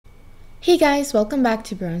Hey guys, welcome back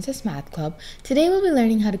to Bronze's Math Club. Today we'll be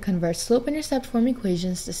learning how to convert slope-intercept form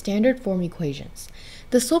equations to standard form equations.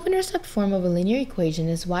 The slope-intercept form of a linear equation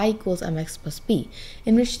is y equals mx plus b,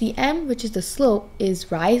 in which the m, which is the slope,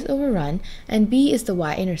 is rise over run, and b is the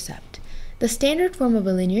y-intercept. The standard form of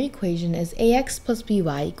a linear equation is ax plus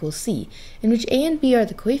by equals c, in which a and b are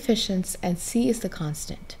the coefficients and c is the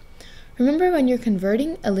constant. Remember, when you're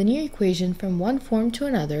converting a linear equation from one form to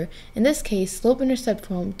another, in this case slope-intercept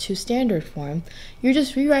form to standard form, you're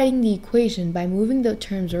just rewriting the equation by moving the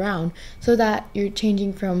terms around so that you're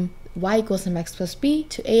changing from y equals mx plus b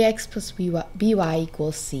to ax plus by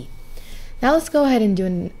equals c. Now let's go ahead and do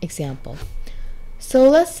an example. So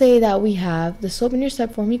let's say that we have the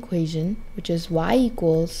slope-intercept form equation, which is y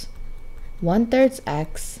equals 1/3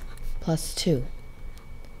 x plus 2.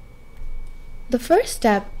 The first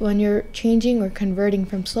step when you're changing or converting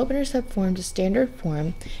from slope-intercept form to standard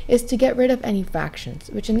form is to get rid of any fractions,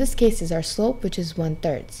 which in this case is our slope, which is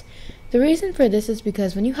 1/3. The reason for this is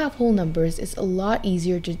because when you have whole numbers, it's a lot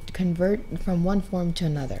easier to convert from one form to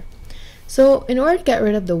another. So in order to get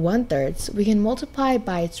rid of the 1/3, we can multiply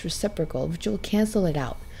by its reciprocal, which will cancel it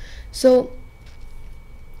out. So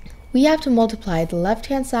we have to multiply the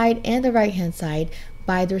left-hand side and the right-hand side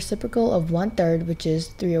by the reciprocal of 1/3, which is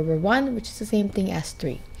 3/1, which is the same thing as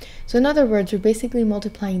 3. So in other words, we're basically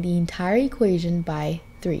multiplying the entire equation by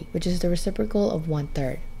 3, which is the reciprocal of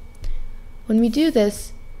 1/3. When we do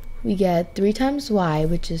this, we get 3 times y,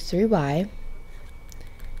 which is 3y,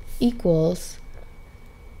 equals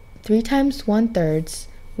 3 times 1/3,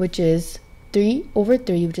 which is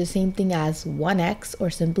 3/3, which is the same thing as 1x, or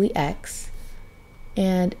simply x,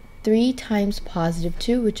 and 3 times positive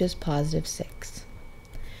 2, which is positive 6.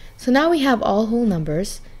 So now we have all whole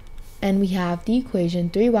numbers, and we have the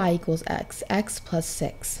equation 3y equals x plus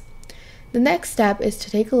 6. The next step is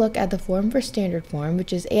to take a look at the form for standard form,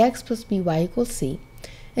 which is ax plus by equals c.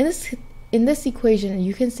 In this equation,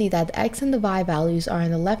 you can see that the x and the y values are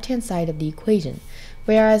on the left-hand side of the equation,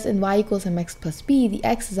 whereas in y equals mx plus b, the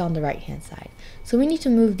x is on the right-hand side. So we need to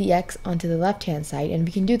move the x onto the left-hand side, and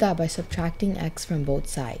we can do that by subtracting x from both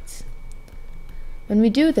sides. When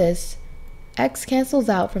we do this, x cancels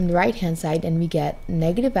out from the right-hand side, and we get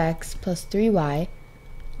negative x plus 3y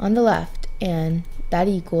on the left, and that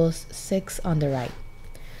equals 6 on the right.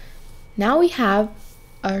 Now we have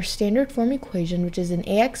our standard form equation, which is in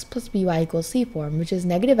ax plus by equals c form, which is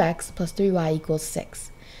negative x plus 3y equals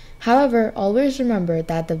 6. However, always remember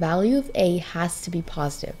that the value of a has to be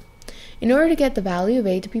positive. In order to get the value of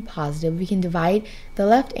a to be positive, we can divide the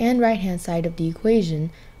left and right-hand side of the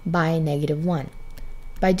equation by -1.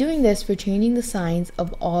 By doing this, we're changing the signs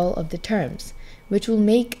of all of the terms, which will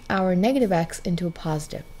make our negative x into a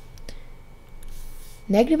positive.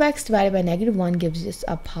 Negative x divided by -1 gives us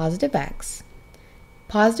a positive x.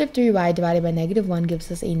 Positive 3y divided by -1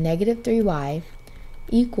 gives us a negative 3y,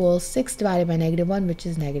 equals 6 divided by -1, which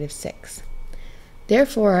is -6.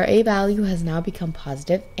 Therefore, our a value has now become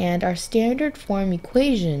positive, and our standard form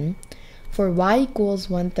equation for y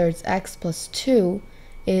equals 1/3 x plus 2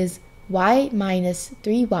 is x minus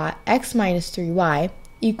 3y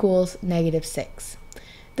equals -6.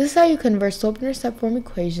 This is how you convert slope-intercept form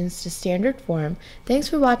equations to standard form. Thanks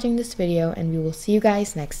for watching this video, and we will see you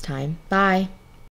guys next time. Bye!